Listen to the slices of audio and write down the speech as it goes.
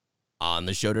On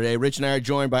the show today, Rich and I are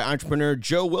joined by entrepreneur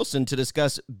Joe Wilson to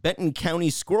discuss Benton County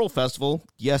Squirrel Festival.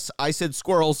 Yes, I said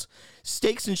squirrels,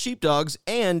 steaks and sheepdogs,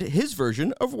 and his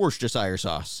version of Worcestershire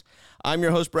sauce. I'm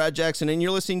your host, Brad Jackson, and you're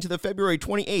listening to the February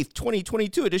 28th,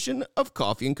 2022 edition of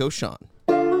Coffee & Co. Sean.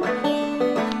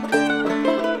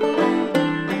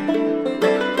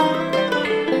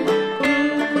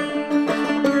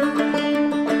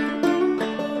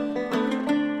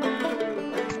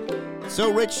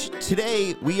 So, Rich,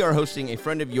 today we are hosting a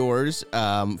friend of yours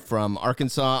from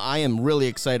Arkansas. I am really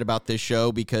excited about this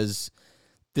show because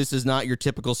this is not your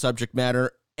typical subject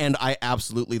matter, and I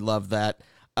absolutely love that.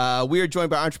 We are joined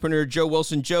by entrepreneur Joe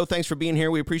Wilson. Joe, thanks for being here.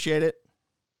 We appreciate it.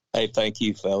 Hey, thank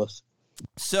you, fellas.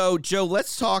 So, Joe,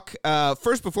 let's talk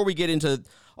first before we get into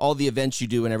all the events you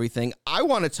do and everything. I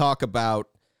want to talk about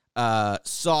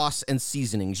sauce and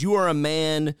seasonings. You are a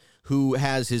man who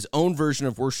has his own version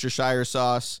of Worcestershire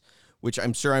sauce, which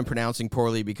I'm sure I'm pronouncing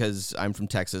poorly because I'm from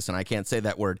Texas and I can't say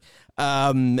that word.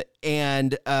 And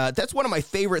that's one of my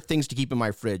favorite things to keep in my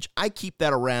fridge. I keep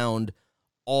that around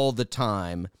all the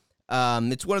time.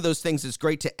 It's one of those things that's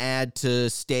great to add to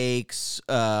steaks,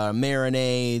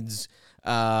 marinades,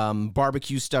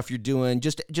 barbecue stuff you're doing,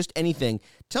 just anything.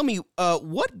 Tell me,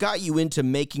 what got you into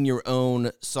making your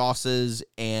own sauces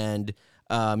and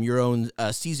your own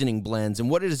seasoning blends, and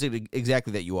what is it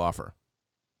exactly that you offer?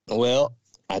 Well,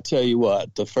 I tell you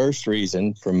what, the first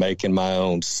reason for making my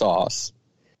own sauce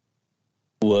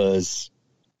was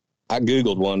I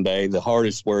Googled one day the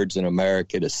hardest words in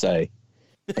America to say,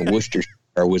 and Worcestershire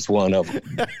was one of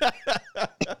them.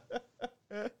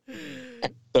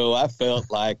 So I felt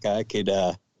like I could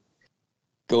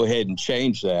go ahead and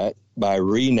change that by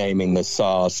renaming the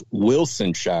sauce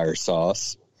Wilsonshire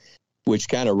sauce, which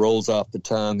kind of rolls off the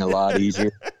tongue a lot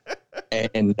easier,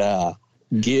 and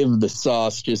give the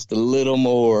sauce just a little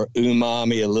more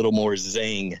umami, a little more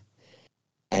zing.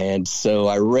 And so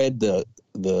I read the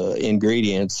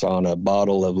ingredients on a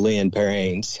bottle of Lynn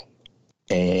Perrines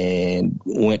and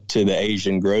went to the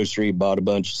Asian grocery, bought a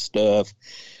bunch of stuff,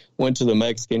 went to the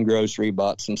Mexican grocery,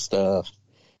 bought some stuff,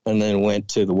 and then went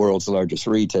to the world's largest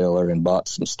retailer and bought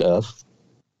some stuff.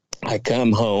 I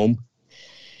come home,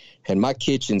 and my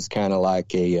kitchen's kind of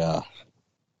like a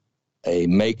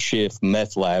makeshift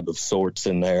meth lab of sorts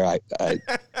in there. I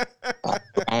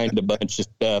grind a bunch of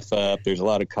stuff up. There's a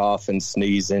lot of coughing,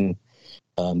 sneezing,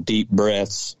 deep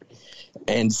breaths.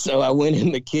 And so I went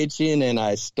in the kitchen and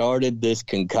I started this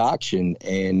concoction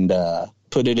and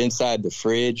put it inside the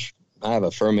fridge. I have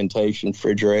a fermentation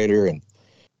refrigerator, and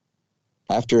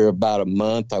after about a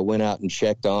month, I went out and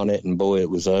checked on it, and boy, it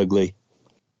was ugly.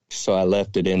 So I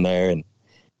left it in there, and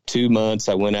 2 months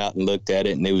I went out and looked at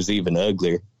it, and it was even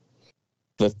uglier.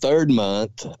 The third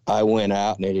month, I went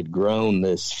out and it had grown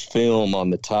this film on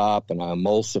the top, and I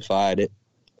emulsified it.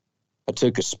 I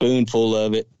took a spoonful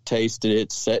of it, tasted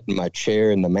it, sat in my chair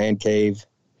in the man cave,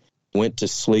 went to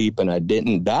sleep, and I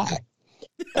didn't die.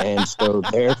 And so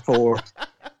therefore,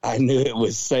 I knew it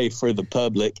was safe for the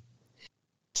public.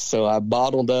 So I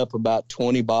bottled up about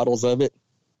 20 bottles of it.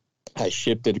 I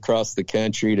shipped it across the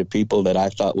country to people that I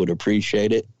thought would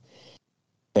appreciate it.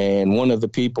 And one of the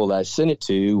people that I sent it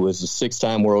to was a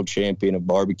 6-time world champion of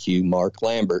barbecue, Mark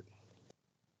Lambert.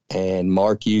 And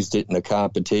Mark used it in a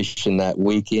competition that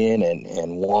weekend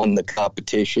and won the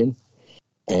competition.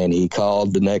 And he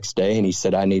called the next day and he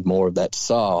said, I need more of that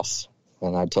sauce.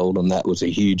 And I told him that was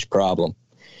a huge problem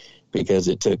because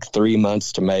it took 3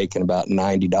 months to make and about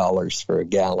 $90 for a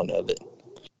gallon of it.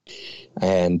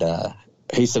 And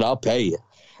he said, I'll pay you.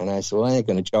 And I said, well, I ain't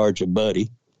going to charge a buddy.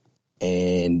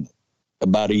 And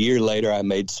about a year later, I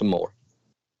made some more.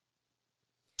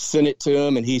 Sent it to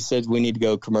him, and he said, we need to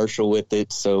go commercial with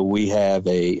it. So we have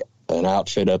an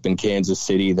outfit up in Kansas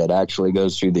City that actually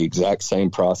goes through the exact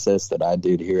same process that I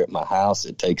did here at my house.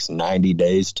 It takes 90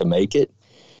 days to make it.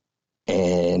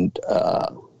 And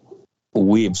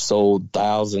we have sold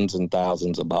thousands and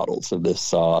thousands of bottles of this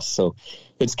sauce. So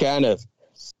it's kind of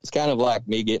like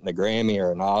me getting a Grammy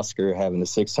or an Oscar, having a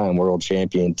 6-time world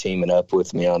champion teaming up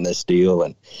with me on this deal,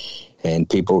 and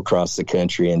people across the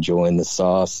country enjoying the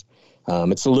sauce.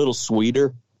 It's a little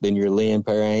sweeter than your Lynn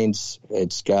Perrines.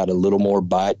 It's got a little more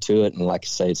bite to it. And like I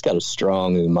say, it's got a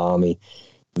strong umami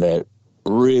that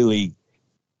really,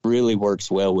 really works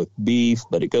well with beef,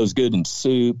 but it goes good in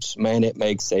soups. Man, it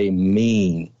makes a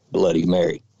mean Bloody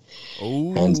Mary.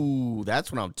 Oh,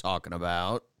 that's what I'm talking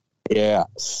about. Yeah.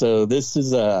 So this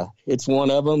is it's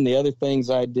one of them. The other things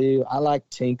I do, I like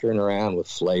tinkering around with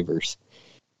flavors.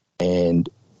 And,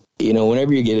 you know,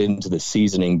 whenever you get into the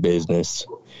seasoning business,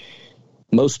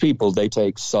 most people, they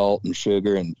take salt and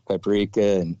sugar and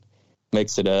paprika and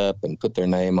mix it up and put their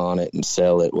name on it and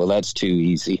sell it. Well, that's too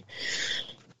easy.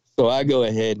 So I go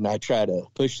ahead and I try to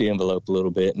push the envelope a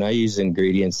little bit, and I use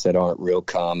ingredients that aren't real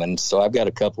common. So I've got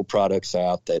a couple products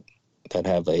out that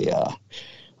have a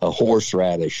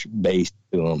horseradish base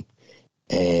to them,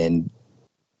 and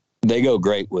they go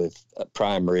great with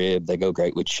prime rib. They go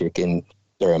great with chicken.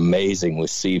 They're amazing with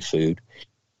seafood.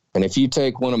 And if you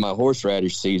take one of my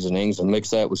horseradish seasonings and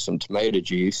mix that with some tomato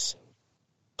juice,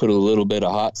 put a little bit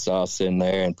of hot sauce in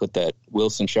there and put that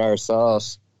Wilsonshire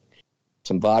sauce,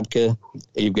 some vodka,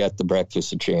 you've got the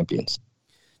breakfast of champions.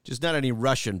 Just not any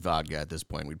Russian vodka at this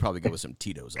point. We'd probably go with some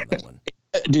Tito's on that one.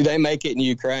 Do they make it in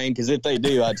Ukraine? Because if they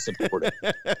do, I'd support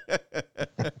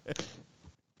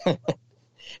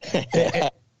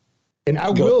it. And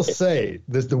I will say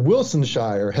that the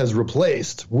Wilsonshire has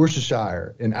replaced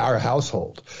Worcestershire in our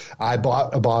household. I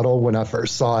bought a bottle when I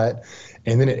first saw it,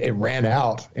 and then it ran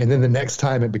out. And then the next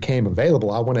time it became available,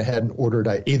 I went ahead and ordered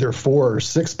either 4 or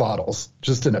 6 bottles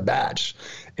just in a batch.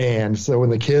 And so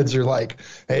when the kids are like,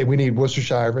 hey, we need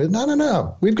Worcestershire,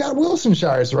 no, we've got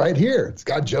Wilsonshires right here. It's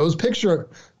got Joe's picture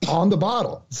on the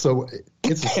bottle. So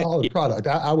it's a solid product.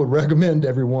 I would recommend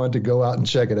everyone to go out and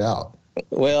check it out.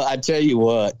 Well, I tell you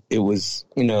what, it was,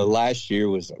 last year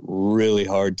was a really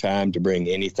hard time to bring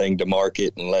anything to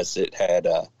market unless it had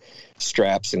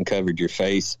straps and covered your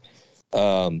face,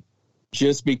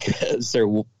 just because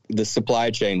the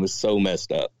supply chain was so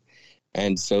messed up.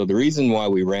 And so the reason why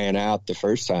we ran out the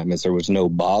first time is there was no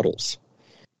bottles.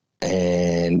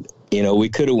 And, we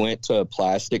could have went to a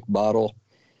plastic bottle,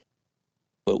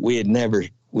 but we had never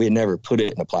put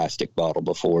it in a plastic bottle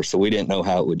before, so we didn't know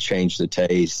how it would change the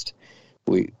taste.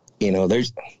 It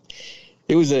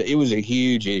was a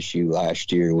huge issue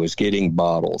last year was getting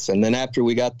bottles. And then after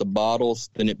we got the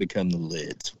bottles, then it became the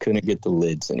lids. We couldn't get the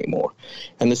lids anymore.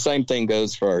 And the same thing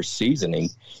goes for our seasoning.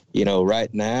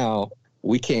 Right now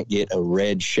we can't get a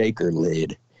red shaker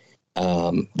lid.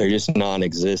 They're just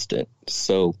non-existent.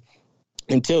 So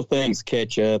until things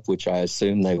catch up, which I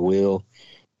assume they will,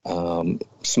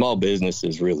 small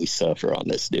businesses really suffer on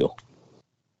this deal.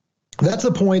 That's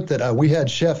a point that we had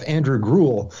Chef Andrew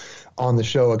Gruel on the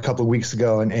show a couple of weeks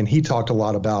ago, and he talked a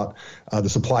lot about the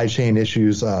supply chain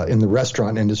issues in the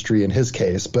restaurant industry in his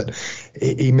case. But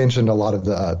he mentioned a lot of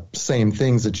the same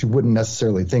things that you wouldn't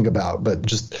necessarily think about. But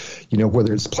just,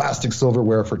 whether it's plastic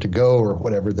silverware for to-go or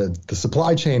whatever, the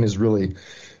supply chain is really,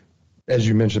 as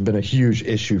you mentioned, been a huge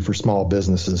issue for small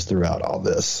businesses throughout all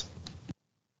this.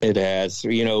 It has.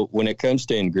 When it comes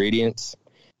to ingredients,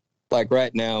 like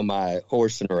right now, my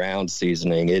horse and around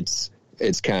seasoning, it's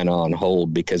kind of on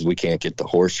hold because we can't get the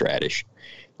horseradish.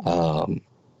 There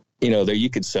you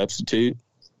could substitute,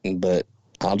 but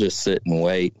I'll just sit and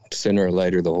wait. Sooner or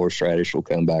later, the horseradish will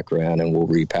come back around and we'll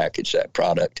repackage that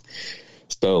product.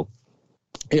 So,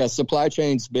 yeah, supply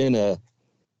chain's been a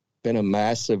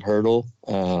massive hurdle.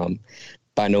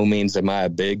 By no means am I a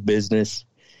big business.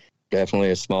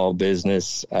 Definitely a small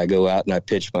business. I go out and I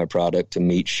pitch my product to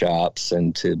meat shops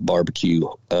and to barbecue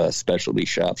specialty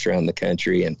shops around the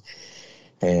country, and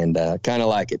kind of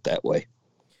like it that way.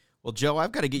 Well, Joe,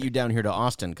 I've got to get you down here to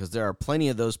Austin because there are plenty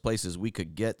of those places we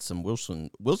could get some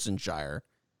Wilsonshire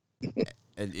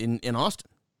in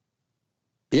Austin.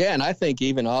 Yeah, and I think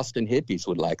even Austin hippies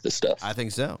would like the stuff. I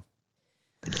think so.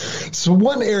 So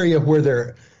one area where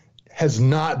there has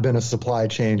not been a supply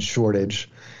chain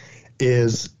shortage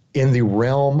is in the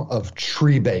realm of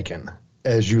tree bacon,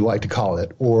 as you like to call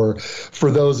it, or for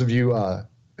those of you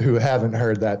who haven't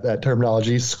heard that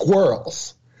terminology,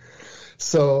 squirrels.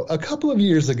 So a couple of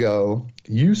years ago,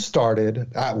 you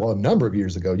started, a number of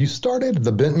years ago, you started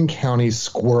the Benton County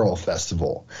Squirrel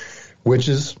Festival, which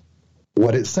is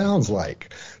what it sounds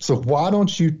like. So why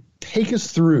don't you take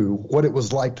us through what it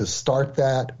was like to start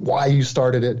that, why you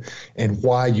started it, and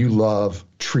why you love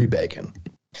tree bacon?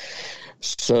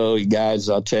 So, guys,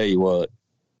 I'll tell you what,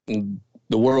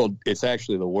 it's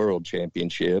actually the world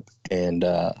championship, and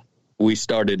we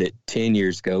started it 10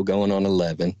 years ago, going on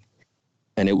 11,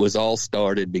 and it was all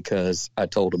started because I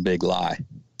told a big lie.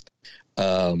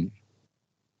 A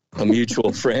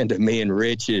mutual friend of me and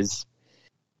Rich's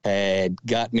had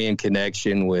got me in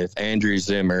connection with Andrew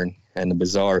Zimmern and the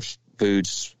Bizarre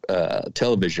Foods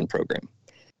television program.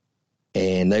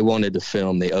 And they wanted to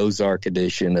film the Ozark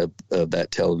edition of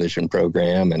that television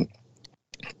program. And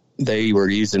they were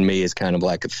using me as kind of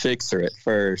like a fixer at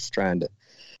first, trying to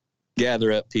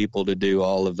gather up people to do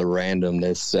all of the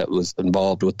randomness that was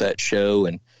involved with that show.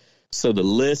 And so the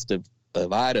list of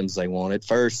items they wanted,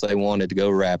 first they wanted to go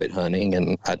rabbit hunting,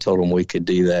 and I told them we could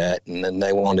do that. And then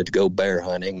they wanted to go bear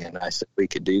hunting, and I said we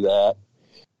could do that.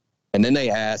 And then they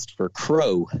asked for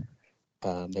crow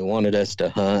They wanted us to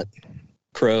hunt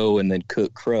crow and then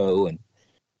cook crow. And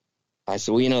I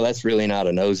said, well, that's really not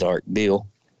an Ozark deal.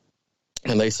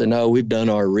 And they said, no, we've done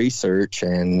our research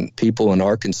and people in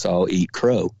Arkansas eat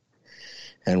crow.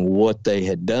 And what they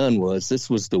had done was, this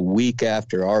was the week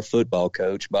after our football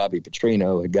coach, Bobby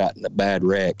Petrino, had gotten a bad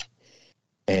wreck.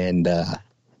 And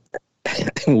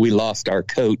we lost our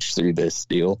coach through this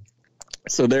deal.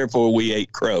 So therefore we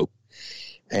ate crow.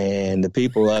 And the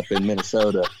people up in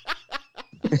Minnesota,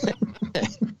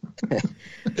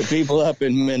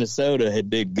 had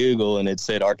did Google and it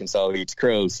said Arkansas eats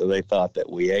crow. So they thought that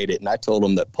we ate it. And I told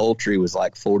them that poultry was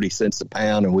like 40 cents a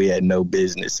pound and we had no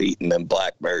business eating them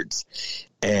blackbirds.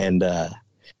 And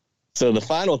so the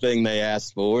final thing they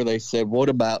asked for, they said, what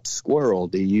about squirrel?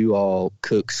 Do you all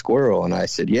cook squirrel? And I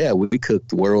said, yeah, we cook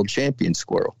the world champion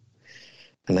squirrel.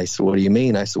 And they said, what do you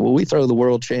mean? I said, well, we throw the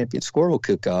world champion squirrel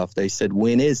cook-off. They said,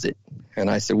 when is it? And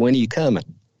I said, when are you coming?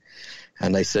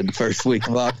 And they said, the first week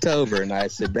of October. And I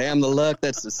said, damn the luck,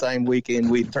 that's the same weekend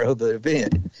we throw the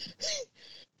event.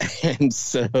 And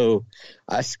so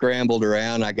I scrambled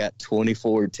around. I got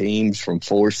 24 teams from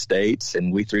 4 states,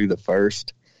 and we threw the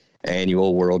first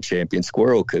annual world champion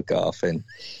squirrel cook-off. And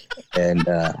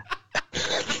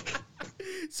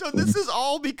so this is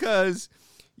all because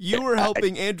you were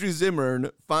helping Andrew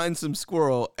Zimmern find some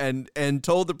squirrel and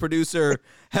told the producer,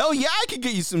 hell yeah, I can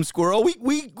get you some squirrel.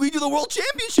 We do the world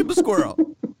championship of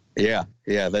squirrel. Yeah,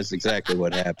 that's exactly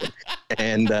what happened.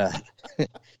 And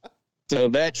so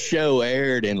that show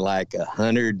aired in like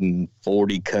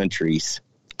 140 countries.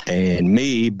 And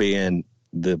me being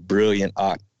the brilliant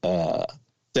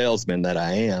salesman that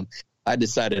I am, I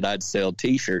decided I'd sell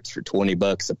T-shirts for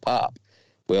 $20 a pop.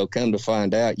 Well, come to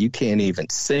find out, you can't even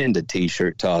send a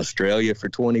T-shirt to Australia for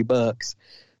 $20.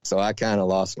 So I kind of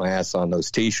lost my ass on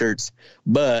those T-shirts.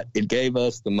 But it gave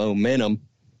us the momentum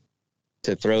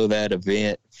to throw that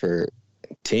event for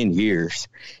 10 years.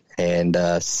 And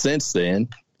since then,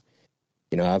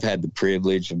 I've had the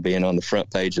privilege of being on the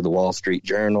front page of the Wall Street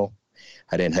Journal.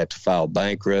 I didn't have to file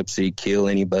bankruptcy, kill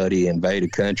anybody, invade a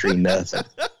country, nothing.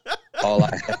 All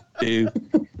I had to do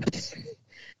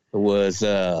was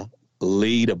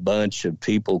lead a bunch of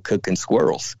people cooking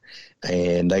squirrels.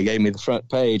 And they gave me the front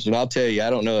page. And I'll tell you, I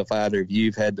don't know if either of you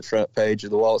have had the front page of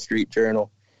the Wall Street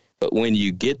Journal, but when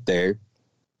you get there,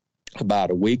 about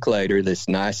a week later, this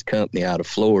nice company out of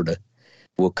Florida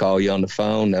will call you on the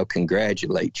phone. They'll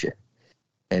congratulate you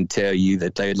and tell you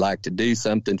that they'd like to do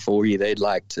something for you. They'd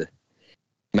like to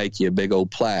make you a big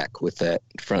old plaque with that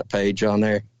front page on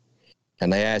there.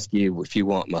 And they ask you if you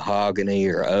want mahogany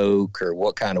or oak or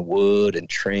what kind of wood and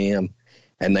trim.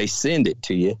 And they send it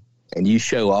to you. And you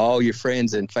show all your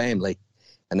friends and family.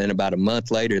 And then about a month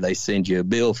later, they send you a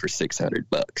bill for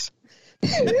 $600.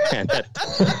 And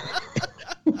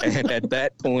at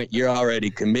that point, you're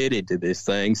already committed to this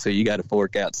thing. So you got to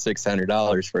fork out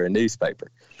 $600 for a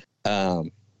newspaper.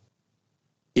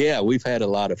 Yeah, we've had a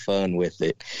lot of fun with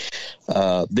it.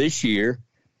 This year,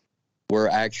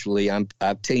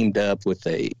 I've teamed up with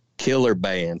a killer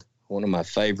band, one of my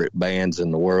favorite bands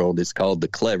in the world. It's called the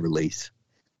Cleverleys.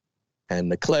 And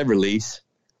the Cleverleys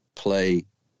play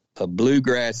a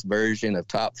bluegrass version of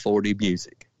top 40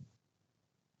 music.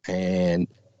 And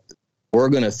we're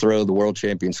going to throw the World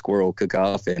Champion Squirrel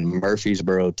Cook-Off in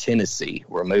Murfreesboro, Tennessee.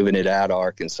 We're moving it out of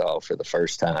Arkansas for the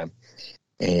first time.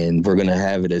 And we're going to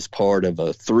have it as part of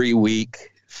a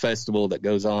 3-week festival that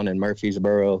goes on in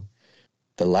Murfreesboro.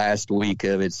 The last week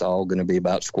of it's all going to be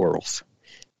about squirrels.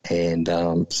 And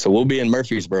so we'll be in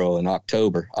Murfreesboro in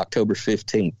October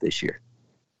 15th this year.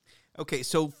 Okay,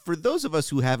 so for those of us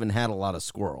who haven't had a lot of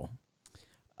squirrel,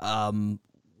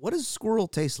 what does squirrel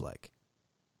taste like?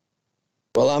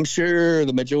 Well, I'm sure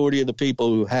the majority of the people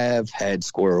who have had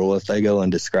squirrel, if they go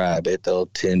and describe it, they'll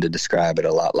tend to describe it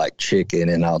a lot like chicken,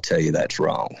 and I'll tell you that's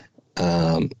wrong.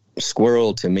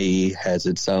 Squirrel, to me, has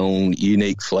its own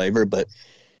unique flavor, but,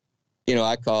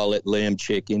 I call it limb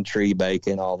chicken, tree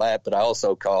bacon, all that, but I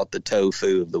also call it the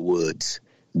tofu of the woods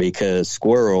because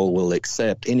squirrel will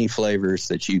accept any flavors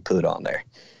that you put on there.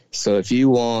 So if you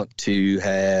want to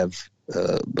have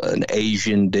an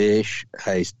Asian dish,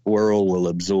 hey, squirrel will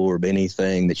absorb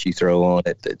anything that you throw on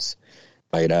it that's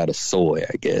made out of soy,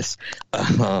 I guess.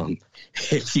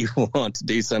 If you want to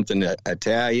do something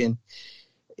Italian,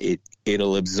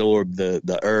 it'll absorb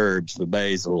the herbs, the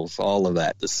basils, all of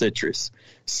that, the citrus.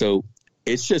 So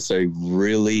it's just a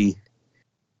really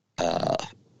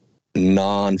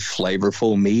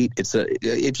non-flavorful meat.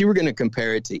 If you were going to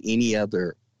compare it to any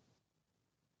other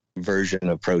version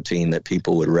of protein that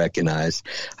people would recognize,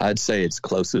 I'd say it's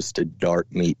closest to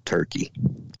dark meat turkey.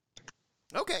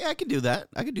 Okay, I can do that.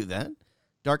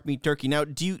 dark meat turkey. Now,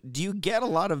 do you get a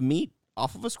lot of meat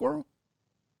off of a squirrel?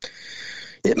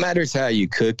 It matters how you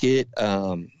cook it.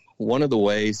 One of the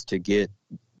ways to get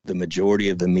the majority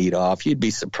of the meat off, you'd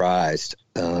be surprised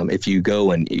if you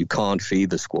go and you confit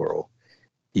the squirrel.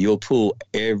 You'll pull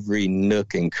every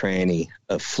nook and cranny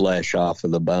of flesh off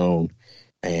of the bone.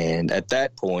 And at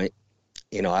that point,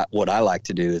 what I like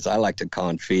to do is I like to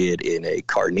confit in a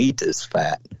carnitas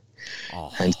fat.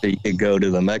 Oh. And so you could go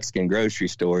to the Mexican grocery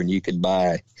store and you could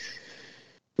buy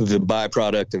the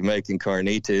byproduct of making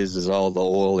carnitas is all the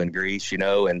oil and grease,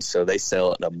 and so they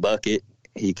sell it in a bucket.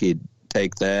 You could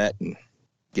take that and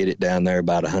get it down there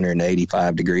about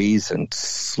 185 degrees and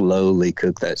slowly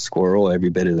cook that squirrel. Every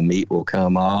bit of the meat will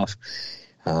come off.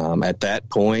 At that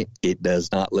point, it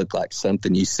does not look like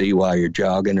something you see while you're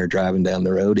jogging or driving down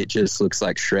the road. It just looks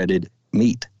like shredded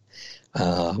meat.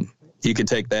 You could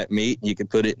take that meat and you could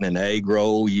put it in an egg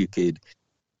roll. You could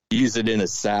use it in a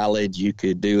salad. You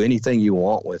could do anything you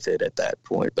want with it at that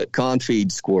point. But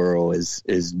confit squirrel is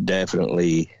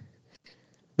definitely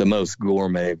the most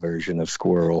gourmet version of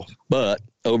squirrel. But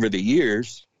over the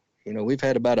years, we've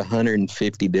had about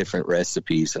 150 different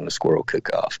recipes in the squirrel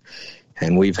cook-off.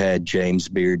 And we've had James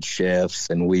Beard chefs,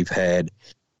 and we've had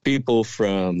people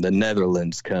from the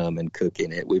Netherlands come and cook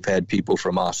in it. We've had people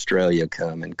from Australia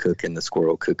come and cook in the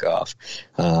squirrel cook-off,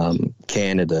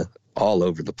 Canada, all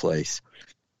over the place.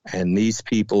 And these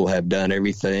people have done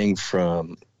everything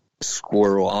from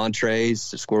squirrel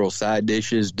entrees to squirrel side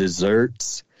dishes,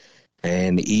 desserts,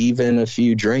 and even a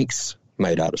few drinks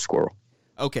made out of squirrel.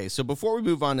 Okay, so before we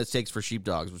move on to steaks for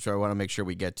sheepdogs, which I want to make sure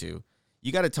we get to,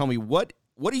 you got to tell me what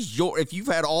is if you've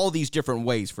had all these different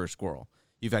ways for a squirrel.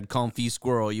 You've had confit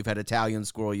squirrel, you've had Italian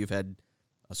squirrel, you've had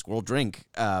a squirrel drink.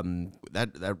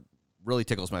 That really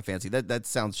tickles my fancy. That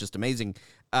sounds just amazing.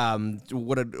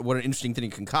 What an interesting thing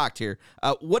to concoct here.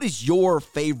 What is your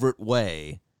favorite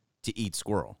way to eat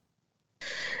squirrel?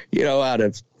 Out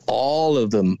of all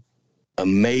of the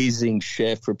amazing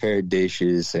chef-prepared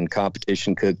dishes and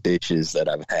competition-cooked dishes that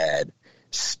I've had,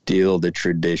 still the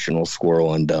traditional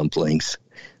squirrel and dumplings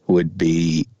would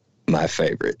be my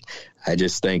favorite. I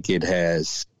just think it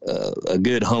has a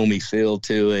good homey feel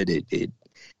to it.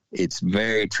 It's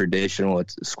very traditional.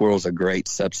 Squirrel's a great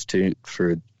substitute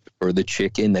for the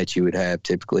chicken that you would have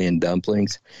typically in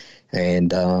dumplings.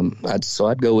 And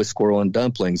I'd go with squirrel and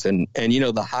dumplings. And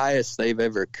the highest they've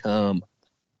ever come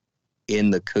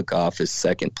in the cook-off is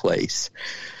second place.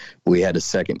 We had a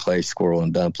second place squirrel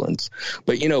and dumplings.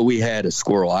 But, we had a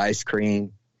squirrel ice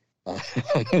cream.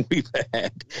 We've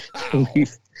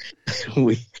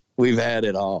had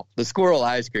it all. The squirrel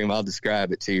ice cream, I'll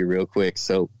describe it to you real quick.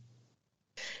 So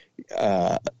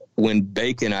when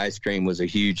bacon ice cream was a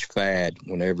huge fad,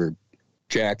 whenever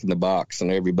Jack in the Box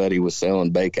and everybody was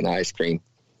selling bacon ice cream,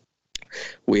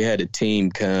 we had a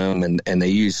team come and they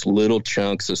used little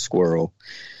chunks of squirrel.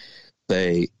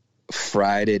 They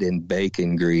fried it in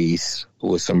bacon grease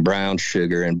with some brown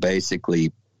sugar and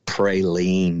basically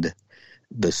pralined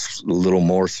the little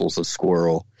morsels of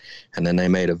squirrel, and then they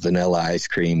made a vanilla ice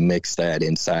cream, mixed that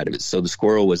inside of it. So the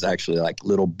squirrel was actually like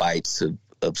little bites of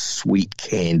sweet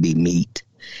candy meat.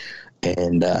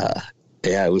 And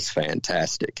it was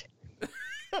fantastic.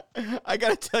 I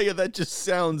gotta tell you, that just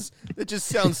sounds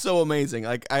so amazing.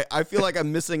 Like I feel like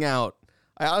I'm missing out.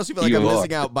 I honestly feel like I'm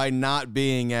missing out by not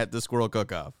being at the squirrel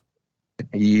cook-off.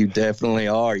 You definitely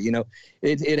are.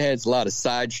 It has a lot of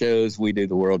sideshows. We do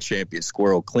the world champion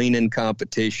squirrel cleaning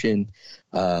competition.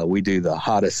 We do the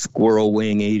hottest squirrel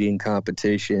wing eating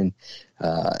competition.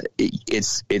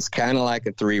 It's kind of like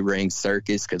a 3-ring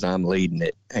circus because I'm leading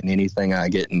it, and anything I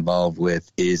get involved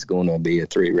with is going to be a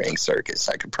 3-ring circus.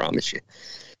 I can promise you.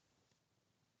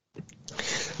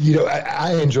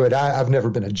 I enjoyed. I've never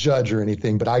been a judge or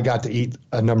anything, but I got to eat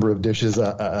a number of dishes.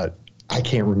 I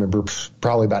can't remember,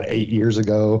 probably about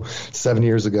 7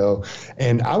 years ago.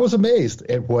 And I was amazed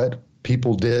at what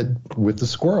people did with the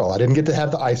squirrel. I didn't get to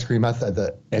have the ice cream. I thought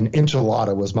an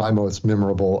enchilada was my most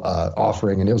memorable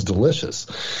offering, and it was delicious.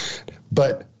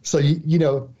 But so,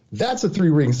 that's a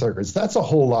 3-ring circus. That's a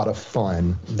whole lot of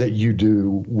fun that you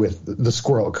do with the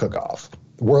squirrel cook-off.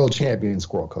 World champion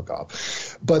squirrel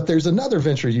cook-off. But there's another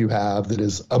venture you have that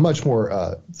is a much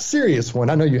more serious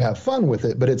one. I know you have fun with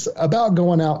it, but it's about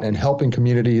going out and helping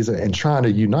communities and trying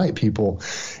to unite people,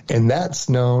 and that's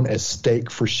known as Steak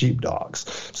for Sheepdogs.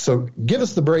 So give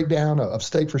us the breakdown of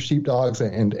Steak for Sheepdogs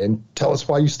and tell us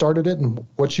why you started it and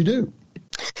what you do.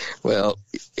 Well,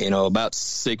 about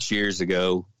 6 years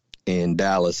ago in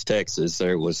Dallas, Texas,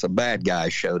 there was a bad guy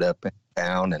showed up in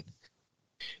town, and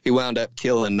he wound up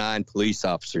killing 9 police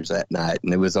officers that night,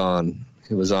 and it was on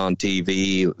It was on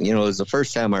TV. You know, it was the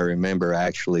first time I remember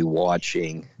actually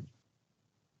watching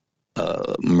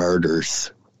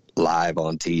murders live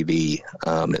on TV.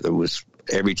 It was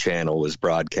every channel was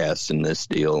broadcasting this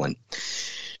deal, and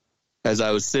as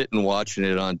I was sitting watching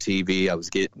it on TV, I was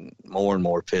getting more and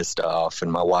more pissed off.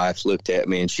 And my wife looked at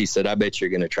me and she said, "I bet you're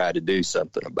going to try to do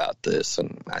something about this."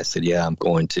 And I said, "Yeah, I'm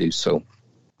going to." So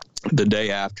the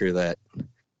day after that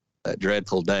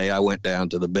dreadful day, I went down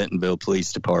to the Bentonville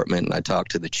Police Department and I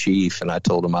talked to the chief and I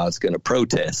told him I was going to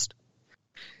protest.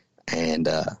 And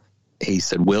he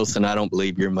said, "Wilson, I don't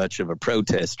believe you're much of a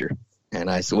protester."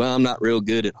 And I said, "Well, I'm not real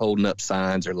good at holding up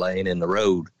signs or laying in the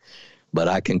road, but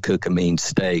I can cook a mean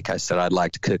steak." I said, "I'd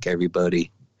like to cook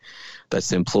everybody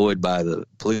that's employed by the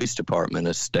police department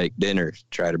a steak dinner,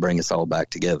 try to bring us all back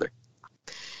together."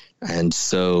 And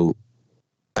so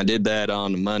I did that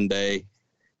on Monday.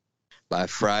 By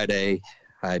Friday,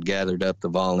 I had gathered up the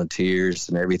volunteers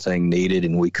and everything needed,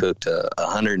 and we cooked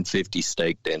 150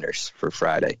 steak dinners for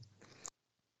Friday.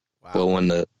 Wow. Well, when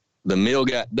the meal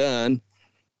got done,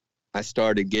 I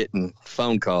started getting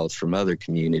phone calls from other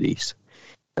communities.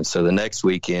 And so the next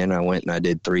weekend, I went and I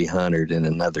did 300 in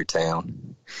another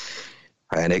town.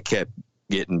 And it kept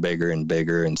getting bigger and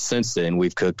bigger. And since then,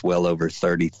 we've cooked well over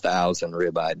 30,000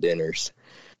 ribeye dinners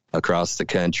across the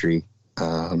country.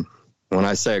 When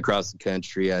I say across the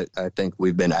country, I think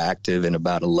we've been active in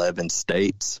about 11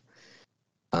 states.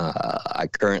 I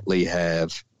currently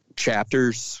have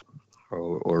chapters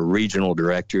or regional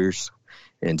directors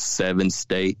in 7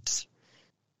 states.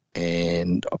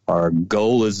 And our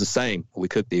goal is the same. We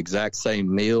cook the exact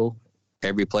same meal.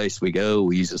 Every place we go,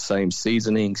 we use the same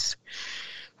seasonings.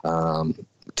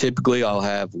 Typically, I'll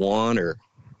have one or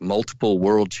multiple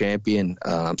world champion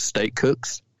steak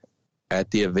cooks at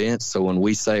the event. So when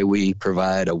we say we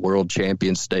provide a world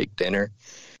champion steak dinner,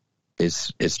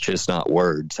 it's just not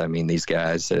words. I mean, these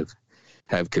guys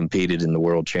have competed in the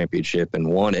world championship and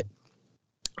won it.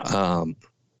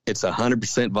 It's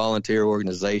 100% volunteer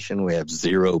organization. We have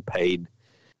 0 paid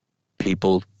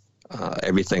people.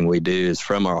 Everything we do is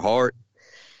from our heart.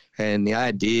 And the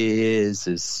idea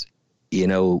is, you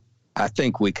know, I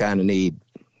think we kind of need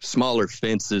smaller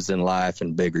fences in life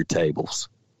and bigger tables.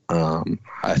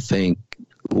 I think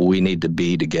we need to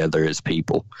be together as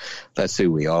people. That's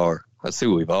who we are. That's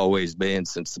who we've always been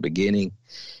since the beginning.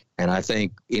 And I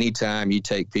think anytime you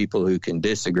take people who can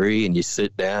disagree and you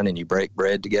sit down and you break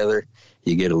bread together,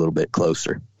 you get a little bit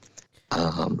closer.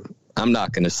 I'm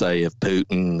not going to say if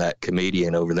Putin, that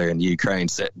comedian over there in the Ukraine,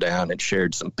 sat down and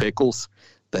shared some pickles,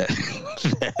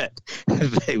 that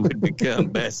they would become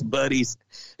best buddies.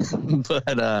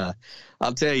 But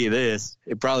I'll tell you this,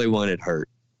 it probably wouldn't hurt.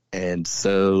 And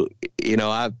so, you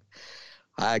know,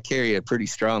 I carry a pretty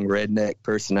strong redneck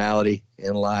personality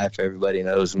in life. Everybody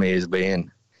knows me as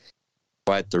being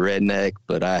quite the redneck,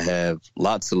 but I have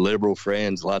lots of liberal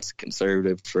friends, lots of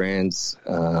conservative friends.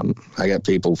 I got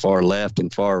people far left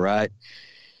and far right,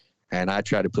 and I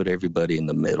try to put everybody in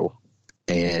the middle.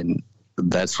 And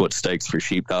that's what Steaks for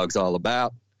Sheepdog's all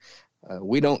about.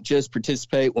 We don't just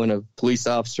participate when a police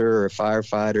officer or a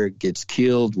firefighter gets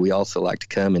killed. We also like to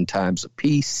come in times of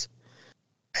peace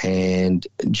and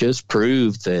just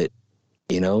prove that,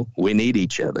 you know, we need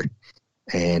each other.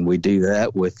 And we do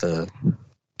that with a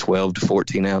 12 to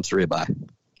 14 ounce ribeye.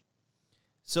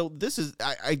 So this is,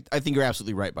 I think you're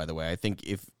absolutely right, by the way. I think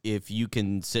if you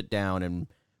can sit down and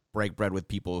break bread with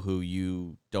people who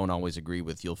you don't always agree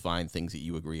with, you'll find things that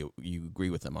you agree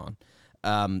with them on.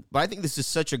 But I think this is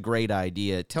such a great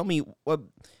idea. Tell me,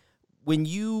 when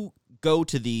you go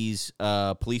to these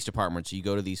police departments, you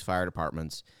go to these fire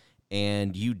departments,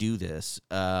 and you do this,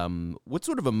 what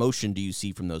sort of emotion do you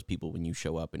see from those people when you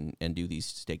show up and do these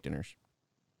steak dinners?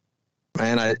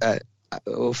 Man,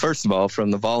 well, first of all,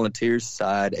 from the volunteers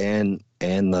side and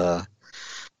the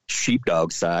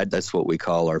sheepdog side, that's what we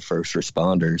call our first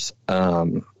responders.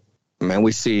 Man,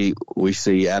 we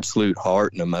see absolute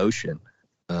heart and emotion.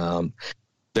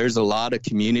 There's a lot of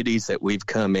communities that we've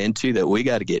come into that we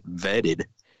got to get vetted.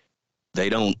 They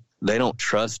don't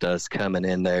trust us coming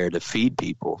in there to feed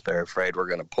people. They're afraid we're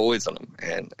going to poison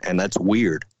them, and that's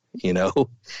weird. You know,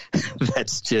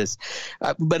 that's just,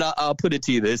 but I'll put it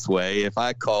to you this way. If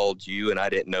I called you and I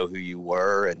didn't know who you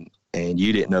were and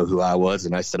you didn't know who I was,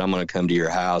 and I said, I'm going to come to your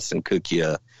house and cook you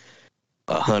a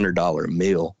 $100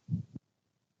 meal.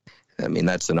 I mean,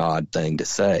 that's an odd thing to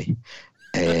say.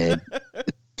 And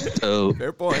so,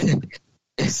 fair point.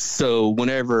 So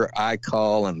whenever I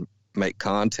call and make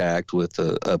contact with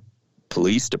a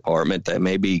police department that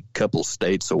may be a couple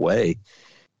states away,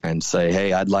 and say,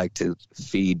 hey, I'd like to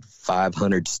feed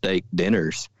 500 steak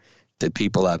dinners to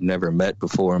people I've never met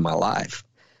before in my life.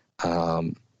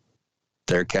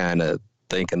 they're kind of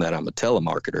thinking that I'm a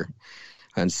telemarketer.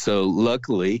 And so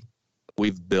luckily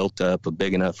we've built up a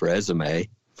big enough resume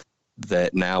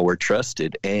that now we're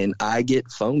trusted. And I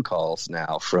get phone calls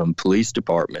now from police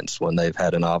departments when they've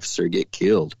had an officer get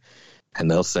killed, and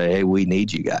they'll say, hey, we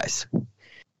need you guys.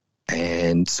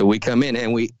 And so we come in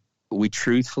and we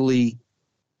truthfully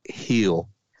heal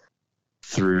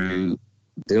through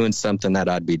doing something that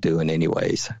I'd be doing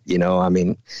anyways. You know, I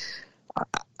mean,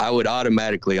 I would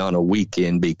automatically on a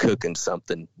weekend be cooking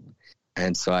something.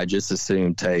 And so I just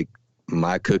assume take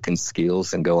my cooking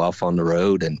skills and go off on the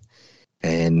road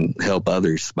and help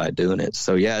others by doing it.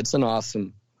 So yeah, it's an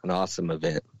awesome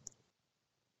event.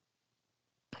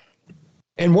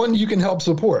 And one you can help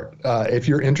support. If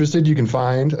you're interested, you can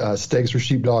find Steaks for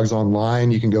Sheepdogs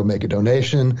online. You can go make a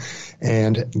donation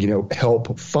and, you know,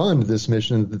 help fund this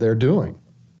mission that they're doing.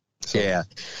 So. Yeah.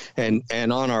 And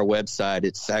on our website,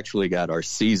 it's actually got our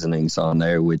seasonings on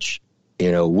there, which,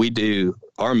 you know, we do.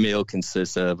 Our meal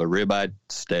consists of a ribeye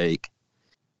steak,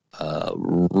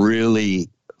 really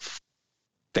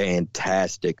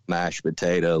fantastic mashed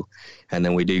potato, and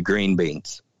then we do green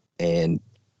beans. And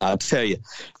I'll tell you,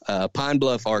 Pine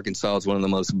Bluff, Arkansas is one of the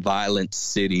most violent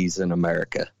cities in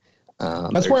America.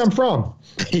 That's where I'm from.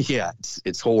 Yeah,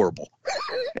 it's horrible.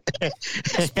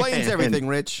 Explains everything,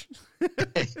 Rich.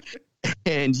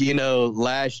 And, you know,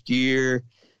 last year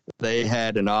they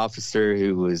had an officer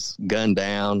who was gunned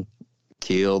down,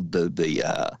 killed.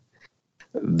 The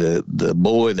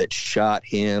boy that shot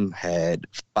him had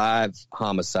 5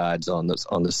 homicides on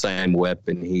the same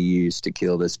weapon he used to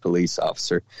kill this police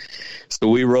officer. So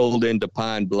we rolled into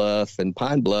Pine Bluff, and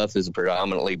Pine Bluff is a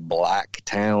predominantly black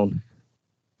town.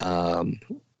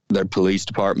 Their police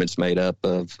department's made up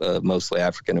of mostly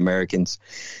African Americans.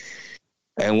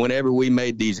 And whenever we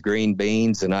made these green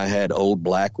beans and I had old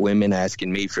black women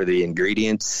asking me for the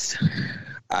ingredients,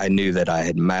 I knew that I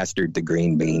had mastered the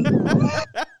green bean.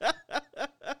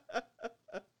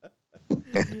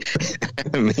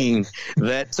 I mean,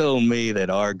 that told me that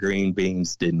our green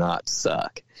beans did not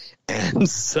suck. And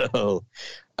so,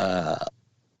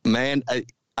 man,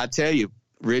 I tell you,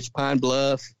 Rich, Pine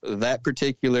Bluff, that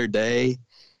particular day,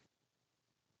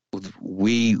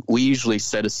 we usually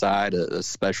set aside a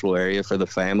special area for the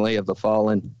family of the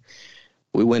fallen.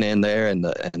 We went in there, and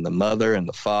the mother and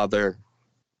the father,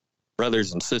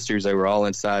 brothers and sisters, they were all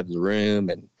inside the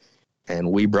room, and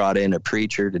we brought in a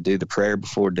preacher to do the prayer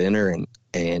before dinner,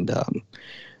 and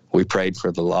we prayed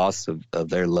for the loss of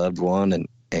their loved one.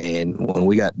 And when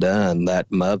we got done,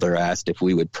 that mother asked if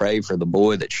we would pray for the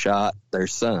boy that shot their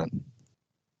son.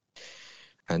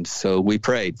 And so we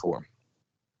prayed for him.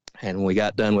 And we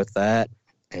got done with that,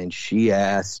 and she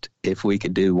asked if we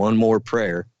could do one more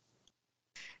prayer,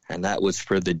 and that was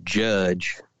for the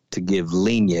judge to give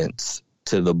lenience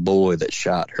to the boy that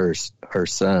shot her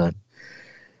son.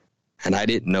 And I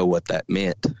didn't know what that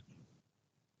meant.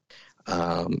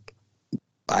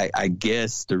 I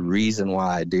guess the reason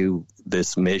why I do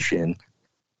this mission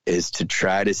is to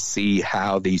try to see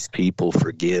how these people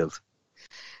forgive.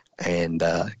 And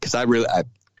because I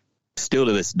still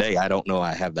to this day, I don't know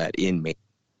I have that in me.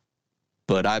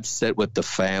 But I've sat with the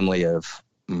family of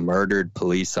murdered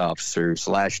police officers.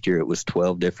 Last year it was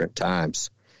 12 different times.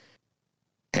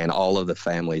 And all of the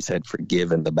families had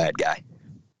forgiven the bad guy.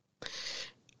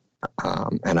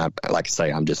 And like I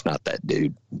say, I'm just not that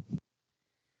dude.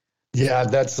 Yeah,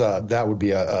 that would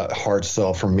be a hard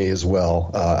sell for me as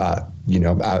well.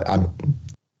 I'm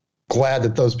glad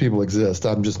that those people exist.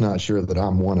 I'm just not sure that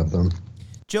I'm one of them.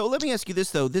 Joe, let me ask you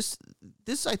this, though. This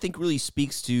I think really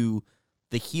speaks to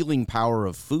the healing power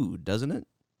of food, doesn't it?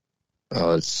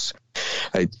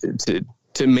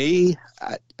 To me,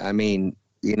 I mean,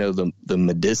 you know, the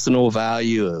medicinal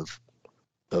value of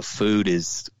food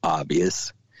is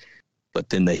obvious, but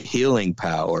then the healing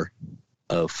power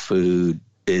of food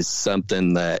is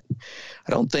something that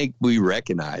I don't think we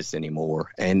recognize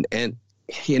anymore. And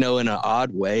you know, in an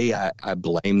odd way, I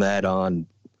blame that on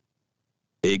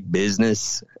big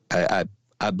business. I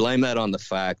blame that on the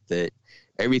fact that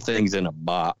everything's in a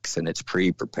box and it's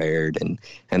pre-prepared, and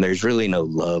there's really no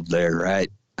love there, right?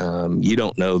 You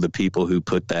don't know the people who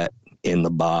put that in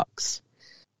the box.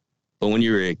 But when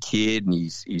you were a kid and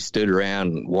you stood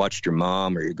around and watched your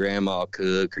mom or your grandma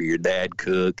cook or your dad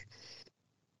cook,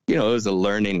 you know, it was a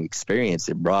learning experience.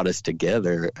 It brought us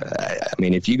together. I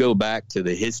mean, if you go back to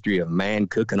the history of man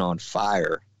cooking on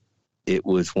fire, it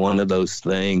was one of those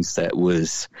things that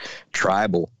was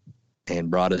tribal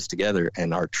and brought us together.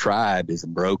 And our tribe is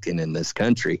broken in this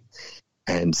country.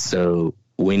 And so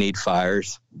we need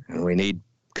fires and we need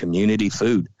community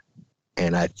food.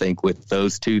 And I think with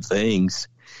those two things,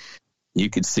 you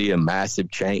could see a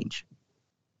massive change.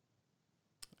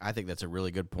 I think that's a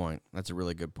really good point.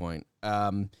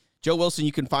 Joe Wilson,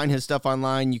 you can find his stuff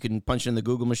online. You can punch in the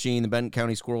Google machine, the Benton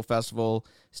County Squirrel Festival,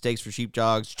 Stakes for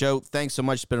Sheepdogs. Joe, thanks so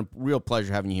much. It's been a real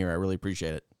pleasure having you here. I really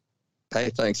appreciate it.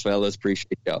 Hey, thanks, fellas.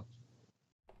 Appreciate y'all.